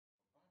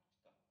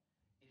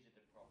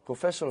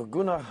Professor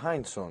Gunnar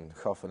Heinsöhn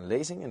gaf een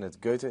lezing in het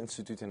Goethe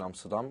instituut in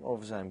Amsterdam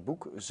over zijn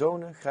boek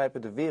Zonen,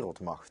 grijpen de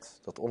wereldmacht,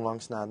 dat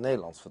onlangs naar het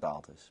Nederlands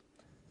vertaald is.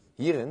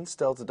 Hierin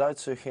stelt de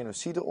Duitse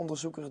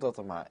genocideonderzoeker dat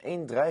er maar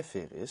één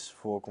drijfveer is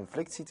voor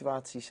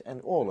conflictsituaties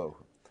en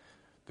oorlogen: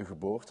 de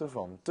geboorte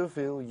van te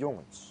veel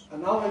jongens.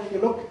 And now if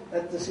you look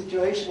at the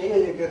situation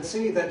here, you can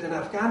see that in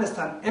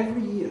Afghanistan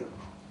every year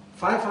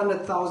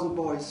 500,000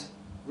 boys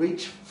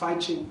reach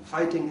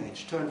fighting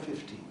age, turn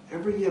 15.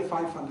 Every year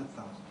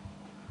 500,000.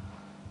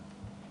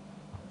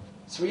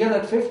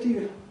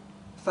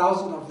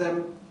 350,000 of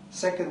them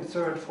second,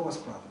 third,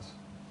 fourth brothers,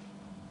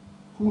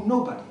 who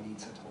nobody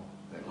needs at home.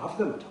 They love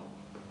them at home,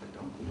 but they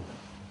don't need them.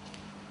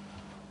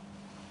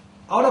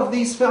 Out of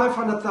these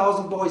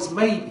 500,000 boys,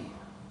 maybe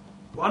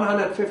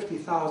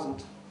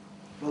 150,000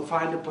 will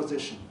find a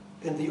position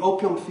in the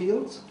opium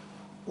fields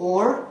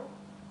or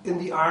in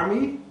the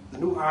army, the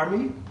new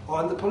army,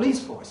 or in the police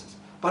forces.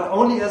 But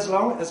only as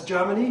long as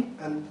Germany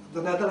and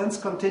the Netherlands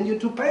continue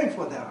to pay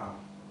for their army.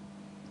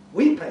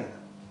 We pay them.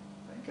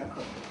 They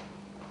cannot.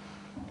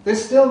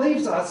 This still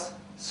leaves us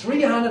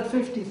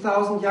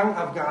 350,000 young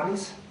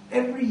Afghanis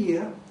every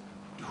year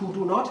who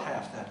do not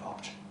have that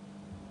option.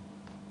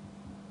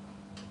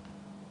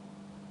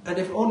 And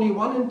if only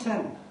 1 in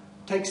 10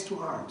 takes to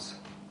arms,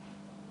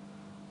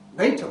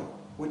 NATO,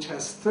 which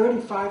has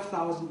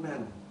 35,000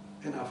 men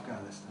in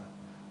Afghanistan,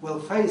 will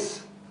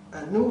face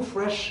a new,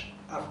 fresh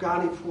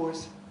Afghani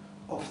force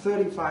of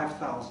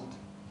 35,000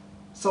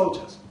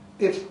 soldiers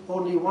if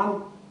only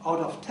 1 out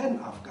of 10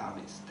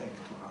 Afghanis take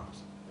to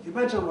arms.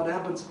 Imagine what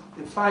happens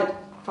if 5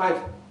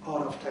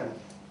 out of 10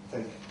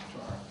 take to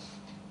arms.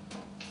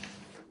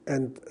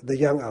 And the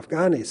young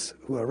Afghanis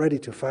who are ready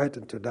to fight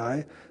and to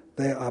die,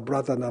 they are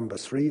brother number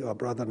 3 or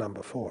brother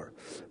number 4.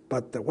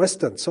 But the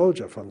Western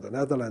soldier from the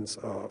Netherlands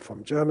or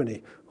from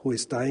Germany who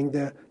is dying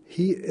there,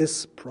 he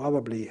is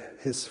probably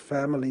his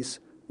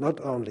family's not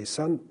only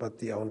son, but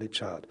the only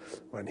child.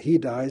 When he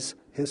dies,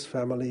 his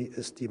family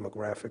is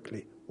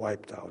demographically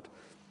wiped out.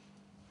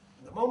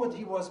 The moment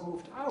he was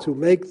moved out. To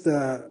make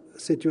the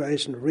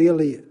situation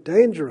really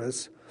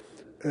dangerous,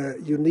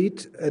 you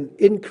need an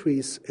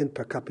increase in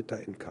per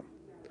capita income.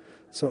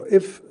 So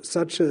if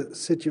such a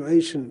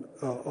situation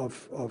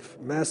of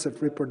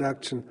massive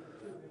reproduction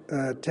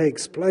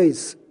takes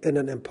place in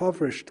an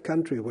impoverished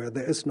country where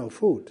there is no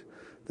food,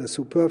 the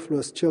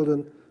superfluous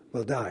children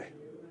will die.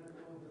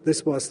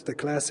 This was the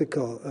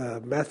classical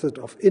method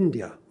of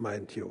India,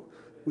 mind you.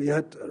 We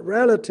had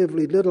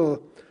relatively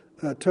little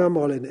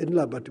turmoil in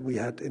India, but we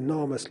had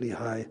enormously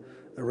high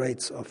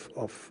rates of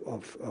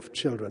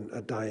children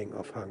dying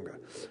of hunger.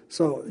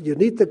 So you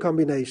need the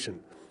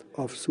combination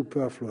of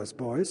superfluous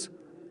boys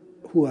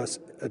who are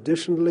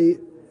additionally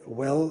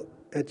well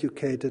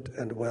educated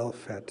and well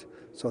fed,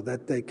 so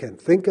that they can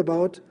think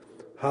about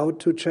how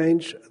to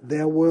change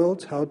their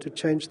world, how to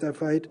change their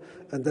fate,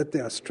 and that they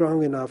are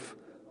strong enough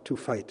to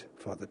fight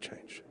for the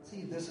change.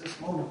 See, this is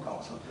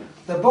monocausal.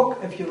 The book,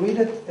 if you read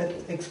it,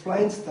 it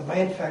explains the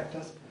main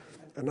factors.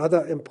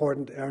 Another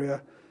important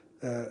area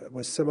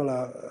with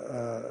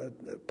similar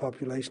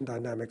population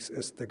dynamics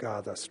is the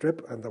Gaza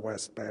Strip and the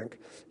West Bank.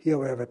 Here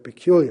we have a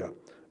peculiar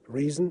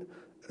reason,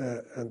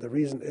 and the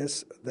reason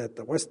is that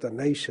the Western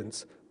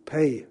nations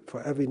pay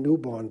for every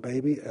newborn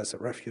baby as a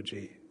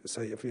refugee.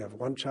 Say if you have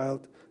 1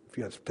 child, if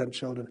you have 10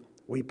 children,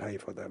 we pay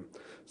for them.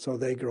 So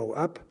they grow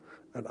up,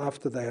 and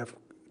after they have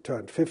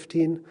turned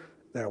 15,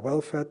 they're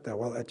well fed, they're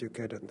well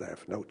educated, and they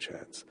have no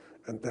chance.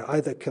 And they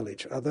either kill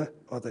each other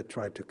or they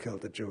try to kill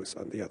the Jews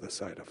on the other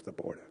side of the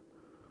border.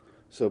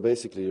 So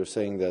basically you're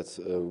saying that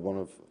one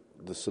of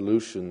the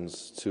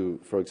solutions to,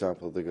 for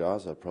example, the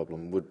Gaza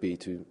problem would be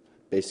to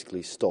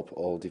basically stop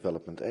all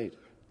development aid.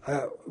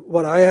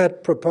 What I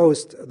had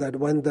proposed that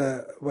when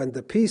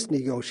the peace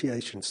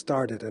negotiations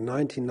started in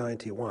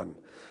 1991,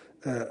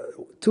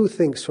 2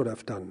 things should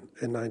have done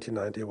in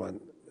 1991.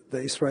 The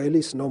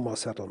Israelis, no more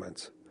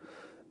settlements.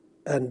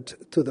 And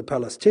to the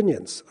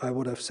Palestinians, I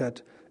would have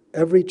said,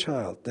 every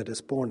child that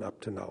is born up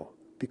to now,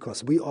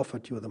 because we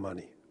offered you the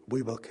money,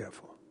 we will care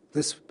for.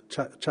 This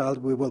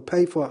child we will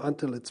pay for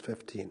until it's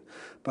 15.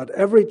 But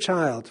every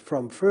child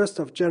from 1st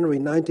of January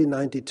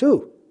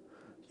 1992,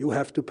 you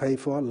have to pay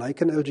for,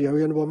 like an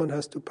Algerian woman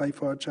has to pay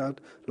for a child,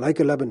 like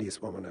a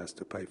Lebanese woman has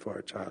to pay for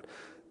a child.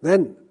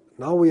 Then,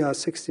 now we are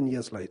 16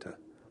 years later.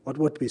 What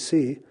would we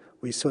see?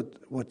 We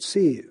would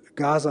see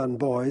Gazan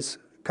boys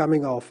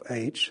coming of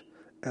age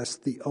as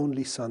the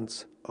only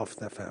sons of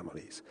their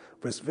families,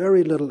 with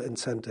very little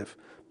incentive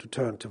to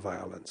turn to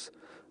violence.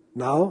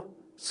 Now,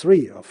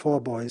 3 or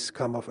 4 boys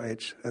come of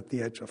age at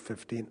the age of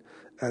 15,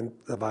 and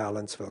the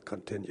violence will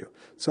continue.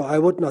 So I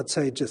would not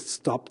say just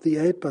stop the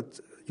aid, but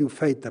you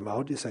fade them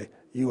out. You say,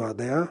 you are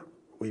there,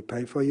 we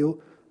pay for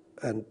you,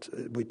 and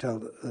we tell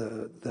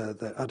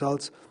the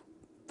adults,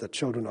 the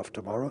children of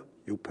tomorrow,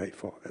 you pay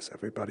for as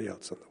everybody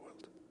else in the world.